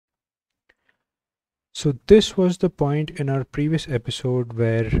So this was the point in our previous episode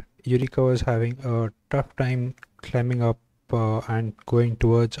where Eureka was having a tough time climbing up and going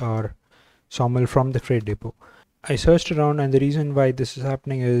towards our sawmill from the freight depot. I searched around, and the reason why this is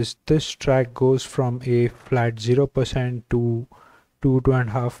happening is this track goes from a flat 0% to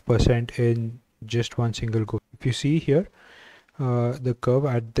 2.5% in just one single go. If you see here, the curve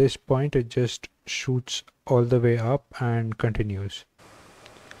at this point, it just shoots all the way up and continues.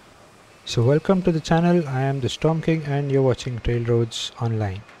 So welcome to the channel. I am the Storm King and you're watching Railroads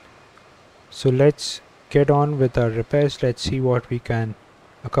Online. So let's get on with our repairs. Let's see what we can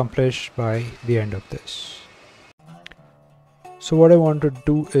accomplish by the end of this. So what I want to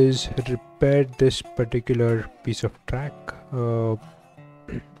do is repair this particular piece of track.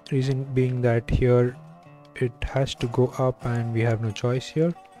 Reason being that here it has to go up and we have no choice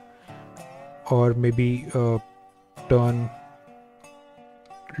here, or maybe turn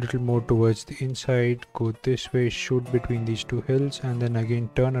a little more towards the inside, go this way, shoot between these two hills, and then again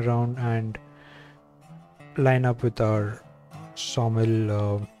turn around and line up with our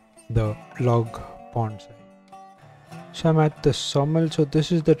sawmill, the log pond side. So I'm at the sawmill. So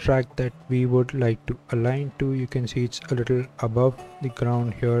this is the track that we would like to align to. You can see it's a little above the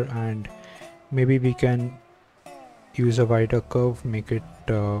ground here, and maybe we can use a wider curve, make it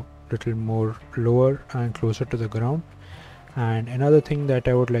a little more lower and closer to the ground. And another thing that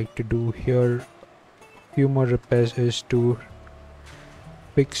I would like to do here, few more repairs, is to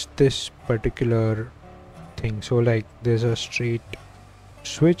fix this particular thing. So like there's a straight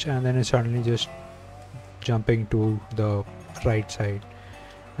switch and then it's suddenly just jumping to the right side,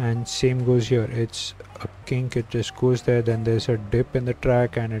 and same goes here. It's a kink, it just goes there, then there's a dip in the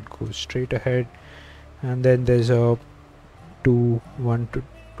track and it goes straight ahead, and then there's a 2 to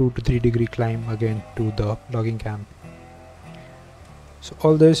 3 degree climb again to the logging camp. So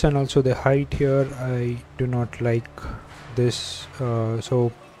all this, and also the height here, I do not like this,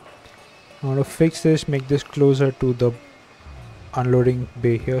 so I want to fix this, make this closer to the unloading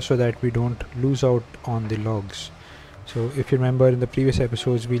bay here so that we don't lose out on the logs. So if you remember, in the previous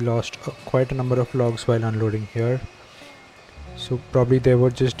episodes we lost quite a number of logs while unloading here, so probably they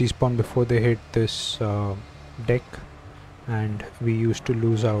would just despawn before they hit this deck, and we used to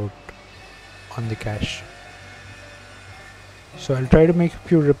lose out on the cache. So I'll try to make a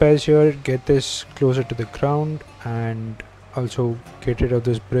few repairs here, get this closer to the ground, and also get rid of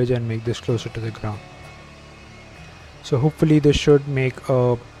this bridge and make this closer to the ground. So hopefully this should make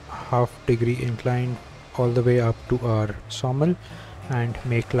a half-degree incline all the way up to our sawmill and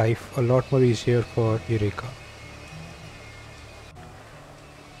make life a lot more easier for Eureka.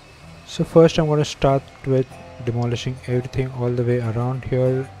 So first I'm going to start with demolishing everything all the way around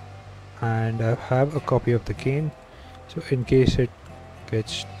here, and I have a copy of the game, so in case it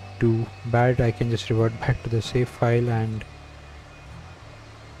gets too bad I can just revert back to the save file and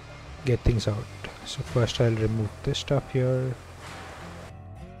get things out. So first I'll remove this stuff here.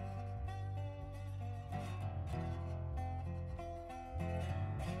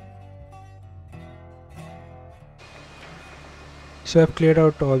 So I've cleared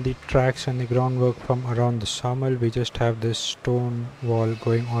out all the tracks and the groundwork from around the sawmill. We just have this stone wall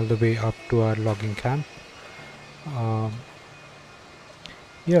going all the way up to our logging camp.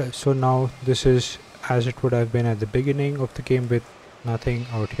 Yeah, so now this is as it would have been at the beginning of the game with nothing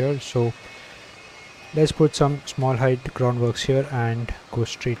out here. So let's put some small height groundworks here and go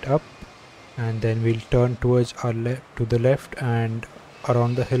straight up, and then we'll turn towards our left, to the left, and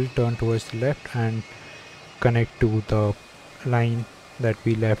around the hill turn towards the left and connect to the line that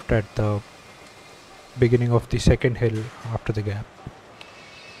we left at the beginning of the second hill after the gap.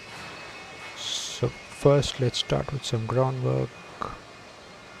 So first let's start with some groundwork,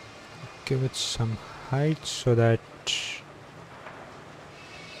 give it some height so that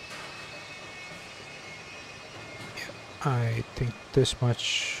I think this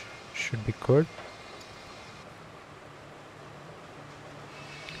much should be good.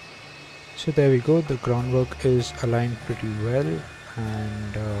 So there we go, the groundwork is aligned pretty well,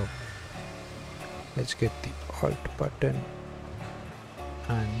 and let's get the Alt button,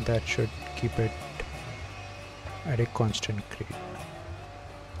 and that should keep it at a constant grade.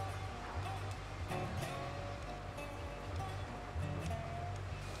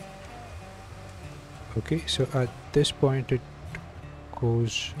 Okay, so at this point it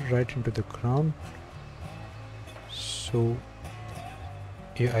goes right into the ground. So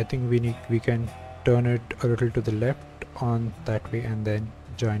yeah, I think we can turn it a little to the left on that way and then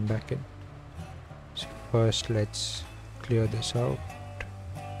join back in. So first let's clear this out.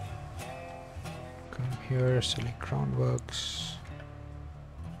 Come here, select Groundworks,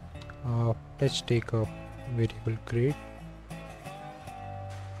 let's take a variable grade,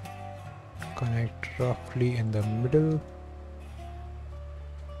 connect roughly in the middle,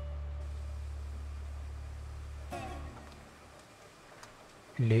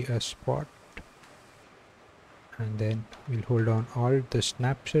 lay a spot, and then we'll hold on Alt, the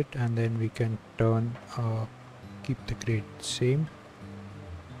snaps it, and then we can turn keep the grade same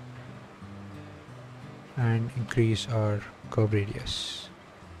and increase our curve radius.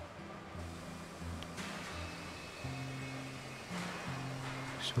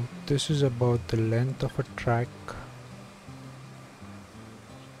 So this is about the length of a track.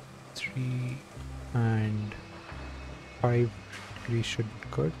 3 and 5 degrees should be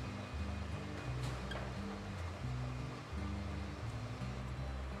good.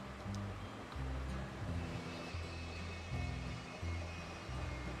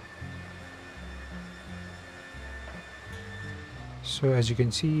 So as you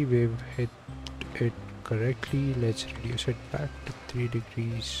can see, we've hit it correctly. Let's reduce it back to 3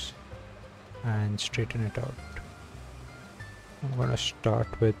 degrees and straighten it out. I'm gonna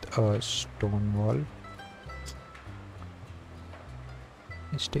start with a stone wall.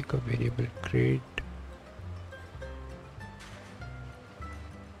 Let's take a variable grade.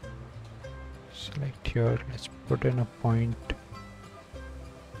 Select here, let's put in a point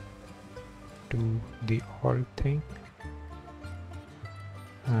to the Alt thing.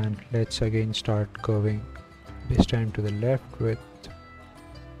 And let's again start curving, this time to the left with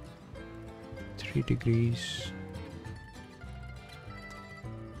 3 degrees.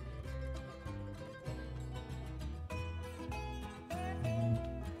 And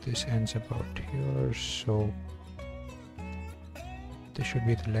this ends about here, so this should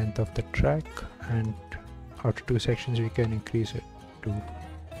be the length of the track, and after 2 sections we can increase it to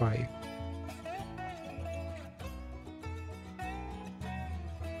 5.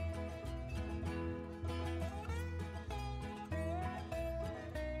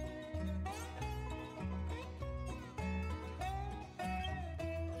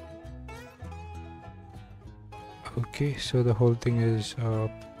 Okay, so the whole thing is a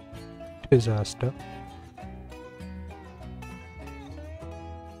disaster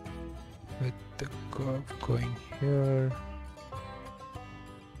with the curve going here.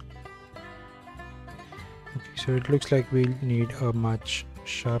 Okay, so it looks like we'll need a much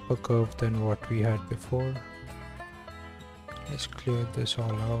sharper curve than what we had before. Let's clear this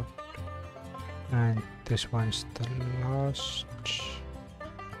all out, and this one's the last.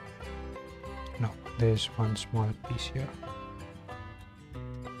 No, there's one small piece here.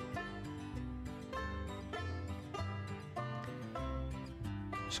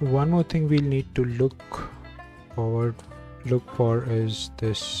 So one more thing we'll need to look for is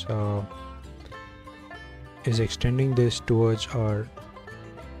this is extending this towards our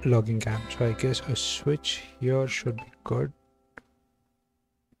logging camp. So I guess a switch here should be good.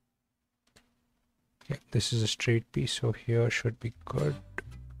 Yeah, this is a straight piece, so here should be good.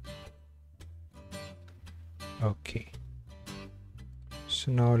 Okay,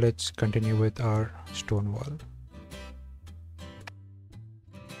 so now let's continue with our stone wall.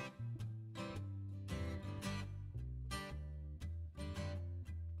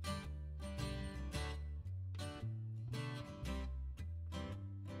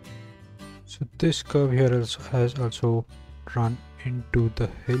 So this curve here has also run into the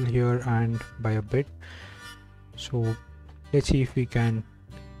hill here and by a bit. So let's see if we can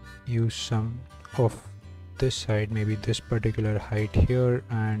use some of this side, maybe this particular height here,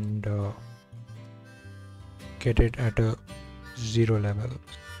 and get it at a 0 level.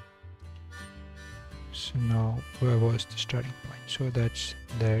 So now where was the starting point? So that's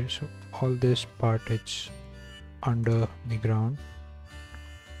there. So all this part, it's under the ground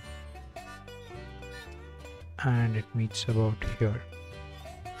and it meets about here.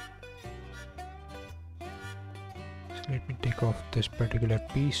 So let me take off this particular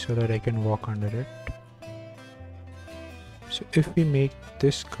piece so that I can walk under it. So if we make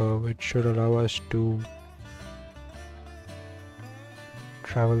this curve, it should allow us to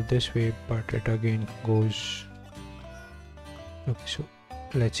travel this way, but it again goes. Okay, so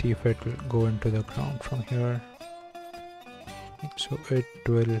let's see if it will go into the ground from here. So it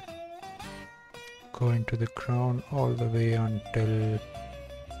will go into the ground all the way until,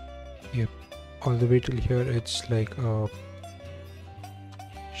 yep, all the way till here. It's like a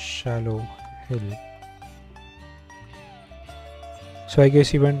shallow hill. So I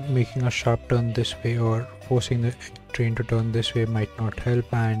guess even making a sharp turn this way or forcing the train to turn this way might not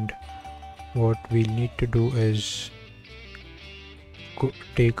help, and what we'll need to do is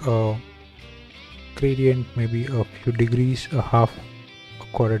take a gradient, maybe a few degrees, a half, a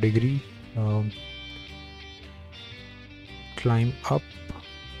quarter degree, climb up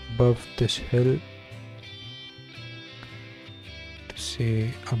above this hill to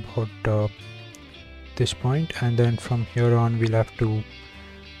say about this point, and then from here on we'll have to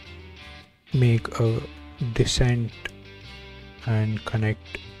make a descent and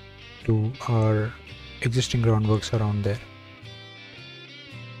connect to our existing groundworks around there.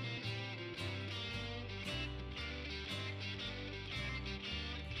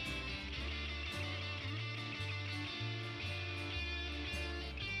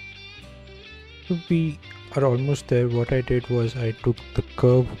 We are almost there. What I did was I took the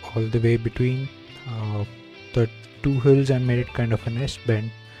curve all the way between the two hills and made it kind of an S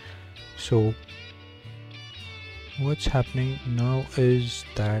bend. So what's happening now is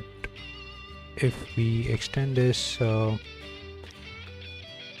that if we extend this,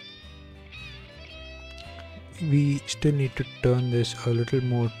 we still need to turn this a little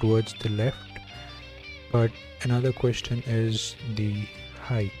more towards the left, but another question is the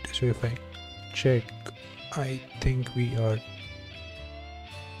height. So if I check, I think we are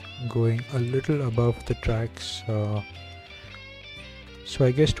going a little above the tracks, so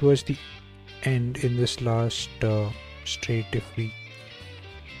I guess towards the end in this last straight, if we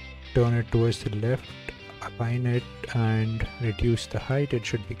turn it towards the left, align it and reduce the height, it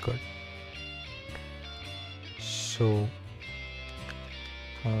should be good. So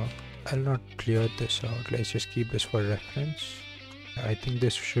I'll not clear this out, let's just keep this for reference. I think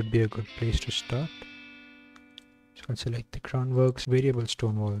this should be a good place to start. So I'll select the Groundworks variable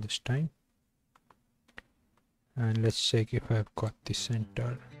stone wall this time, and let's check if I've got the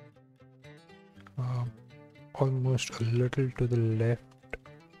center almost a little to the left.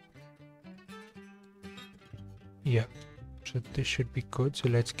 Yeah, so this should be good. So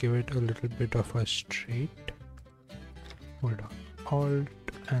let's give it a little bit of a straight. Hold on, Alt,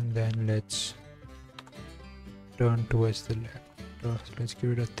 and then let's turn towards the left. So let's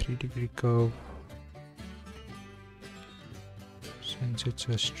give it a 3-degree curve. Since it's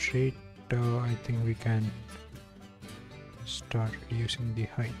a straight, I think we can start reducing the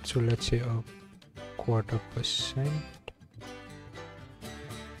height. So let's say a 0.25%,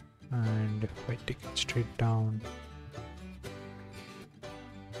 and if I take it straight down,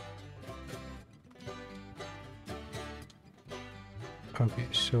 okay,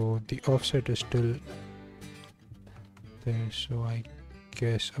 so the offset is still there, so I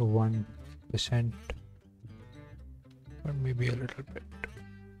guess a 1%, or maybe a little bit.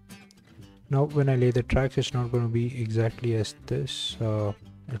 Now when I lay the tracks, it's not going to be exactly as this,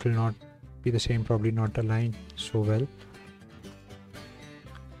 it will not be the same, probably not aligned so well,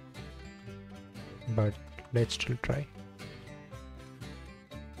 but let's still try.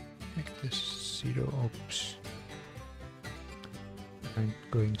 Make this 0, oops, and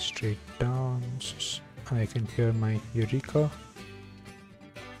going straight down. I can hear my Eureka.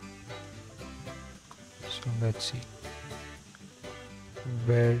 So let's see,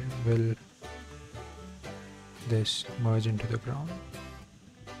 where will this merge into the ground?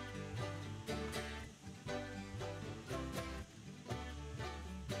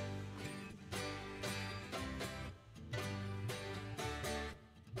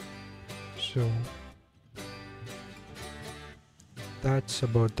 So that's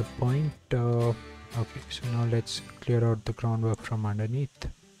about the point. Okay, so now let's clear out the groundwork from underneath.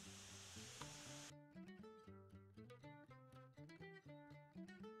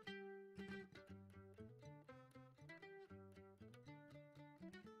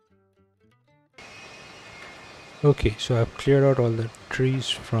 Okay, so I've cleared out all the trees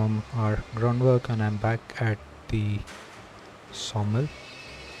from our groundwork and I'm back at the sawmill.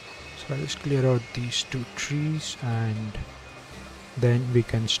 So I'll just clear out these 2 trees and then we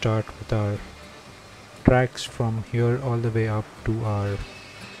can start with our tracks from here all the way up to our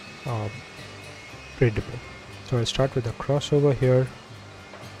freight depot. So I'll start with a crossover here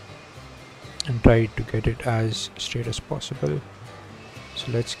and try to get it as straight as possible.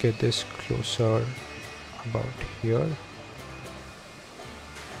 So let's get this closer, about here.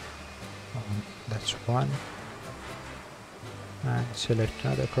 That's one, and select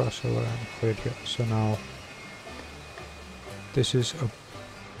another crossover and put it here. So now this is a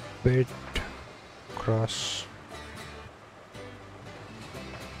bit cross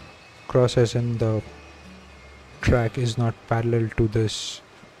as in the track is not parallel to this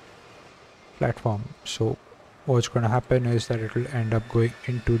platform. So what's going to happen is that it will end up going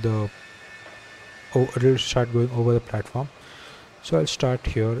into the it will start going over the platform. So I'll start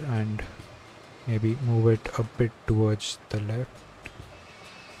here and maybe move it a bit towards the left.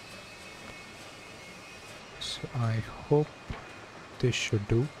 So I hope this should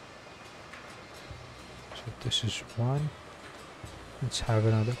do. So this is one. Let's have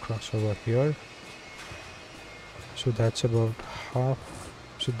another crossover here. So that's about half.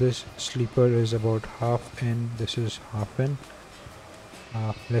 So this sleeper is about half in, this is half in.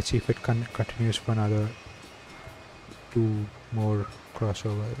 Let's see if it continues for another 2 more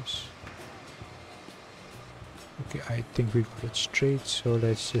crossovers. Okay, I think we got it straight, so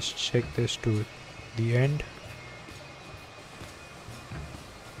let's just check this to the end.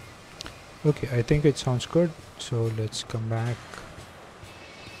 Okay, I think it sounds good, so let's come back,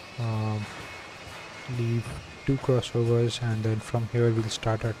 leave 2 crossovers, and then from here we'll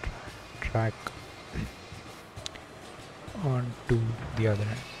start our track on to the other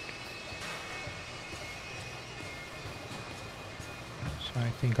end. So I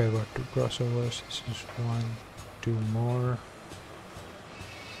think I got 2 crossovers. This is 1, 2 more.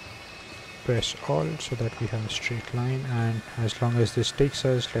 Press Alt so that we have a straight line, and as long as this takes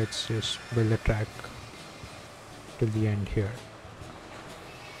us, let's just build a track to the end here.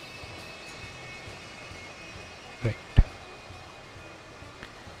 Right.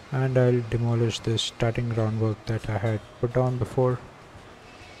 And I'll demolish this starting groundwork that I had put on before.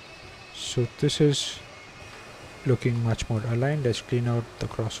 So this is looking much more aligned. Let's clean out the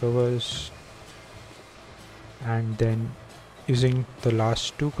crossovers, and then using the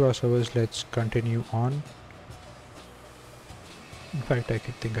last 2 crossovers, let's continue on. In fact, I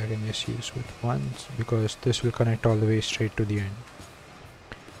think I can just use with ones because this will connect all the way straight to the end.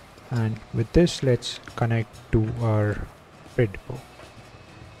 And with this, let's connect to our freight depot.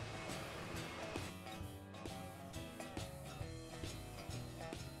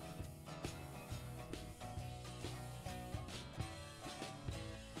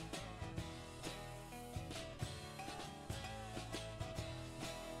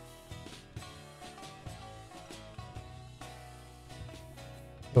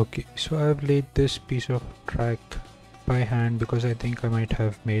 Okay, so I've laid this piece of track by hand because I think I might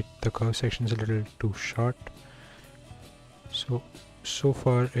have made the curve sections a little too short. So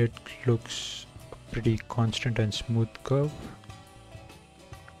far it looks a pretty constant and smooth curve.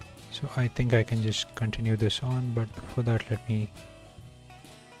 So I think I can just continue this on, but for that let me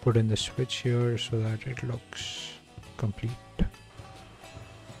put in the switch here so that it looks complete.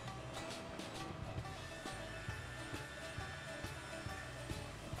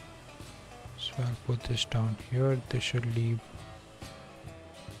 So I'll put this down here. This should leave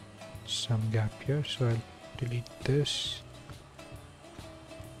some gap here, so I'll delete this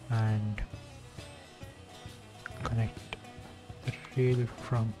and connect the rail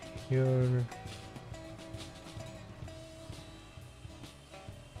from here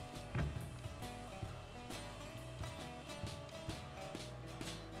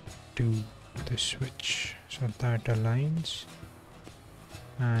to the switch so that aligns,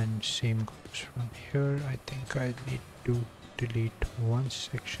 and same goes from here. I think I need to delete one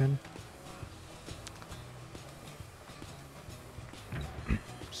section.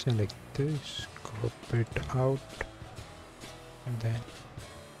 Select this, crop it out, and then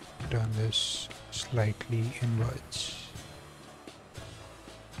turn this slightly inwards,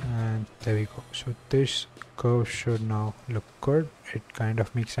 and there we go. So this curve should now look good. It kind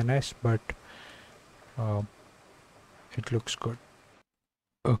of makes an S, but it looks good.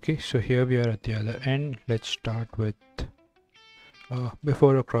 Okay, so here we are at the other end. Let's start with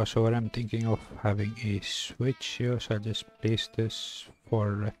before a crossover, I'm thinking of having a switch here, so I'll just place this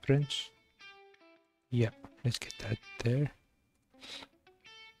for reference. Yeah, let's get that there.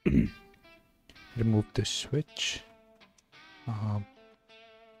 Remove the switch,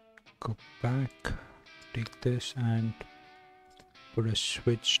 go back, take this and put a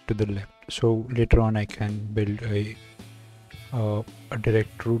switch to the left, so later on I can build a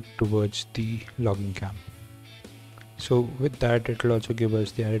direct route towards the logging camp. So with that, it will also give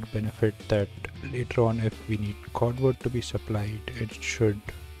us the added benefit that later on if we need cordwood to be supplied, it should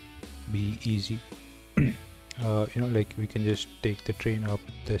be easy. You know, like we can just take the train up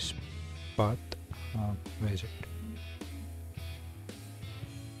this path. Where is it?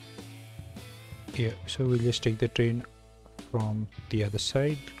 Yeah, so we'll just take the train from the other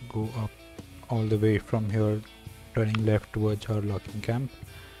side, go up all the way from here, turning left towards our logging camp,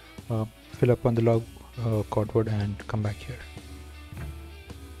 fill up on the log cordwood and come back here.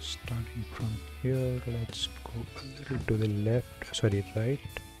 Starting from here, let's go a little to the left, sorry, right.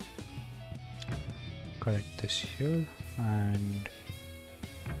 Correct this here and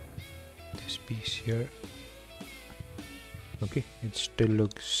this piece here. Okay, it still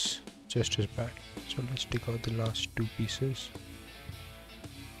looks just as bad, so let's take out the last 2 pieces,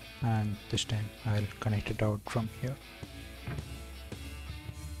 and this time I'll connect it out from here.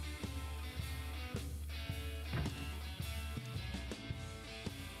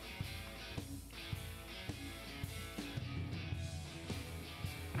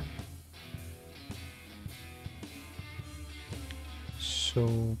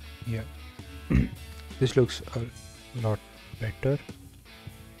 So yeah, this looks a lot better.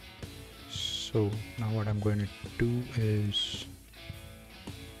 So now what I'm going to do is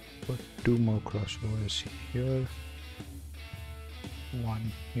put 2 more crossovers here,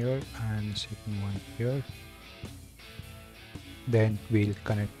 one here and second one here. Then we'll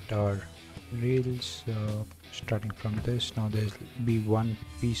connect our rails starting from this. Now there'll be one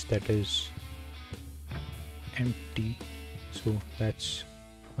piece that is empty, so that's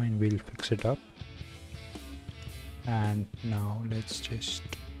fine, we'll fix it up. And now let's just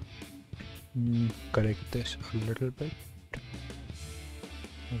correct this a little bit.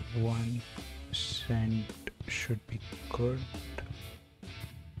 1% should be good.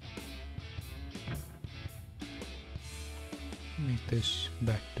 Make this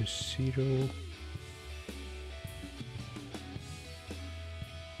back to 0.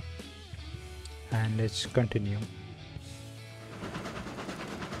 And let's continue.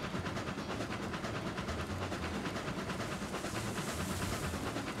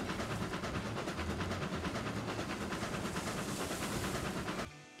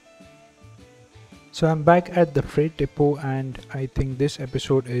 So I'm back at the freight depot, and I think this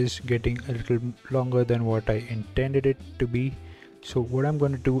episode is getting a little longer than what I intended it to be. So what I'm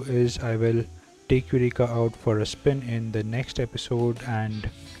going to do is I will take Eureka out for a spin in the next episode and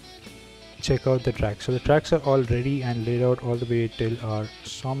check out the tracks. So the tracks are all ready and laid out all the way till our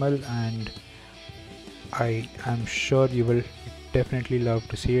sawmill, and I am sure you will definitely love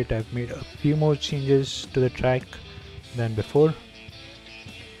to see it. I've made a few more changes to the track than before.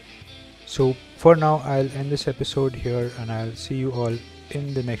 So for now I'll end this episode here, and I'll see you all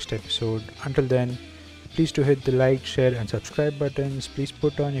in the next episode. Until then, please do hit the like, share and subscribe buttons. Please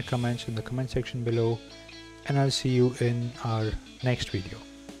put down your comments in the comment section below, and I'll see you in our next video.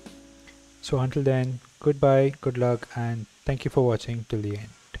 So until then, goodbye, good luck, and thank you for watching till the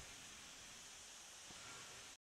end.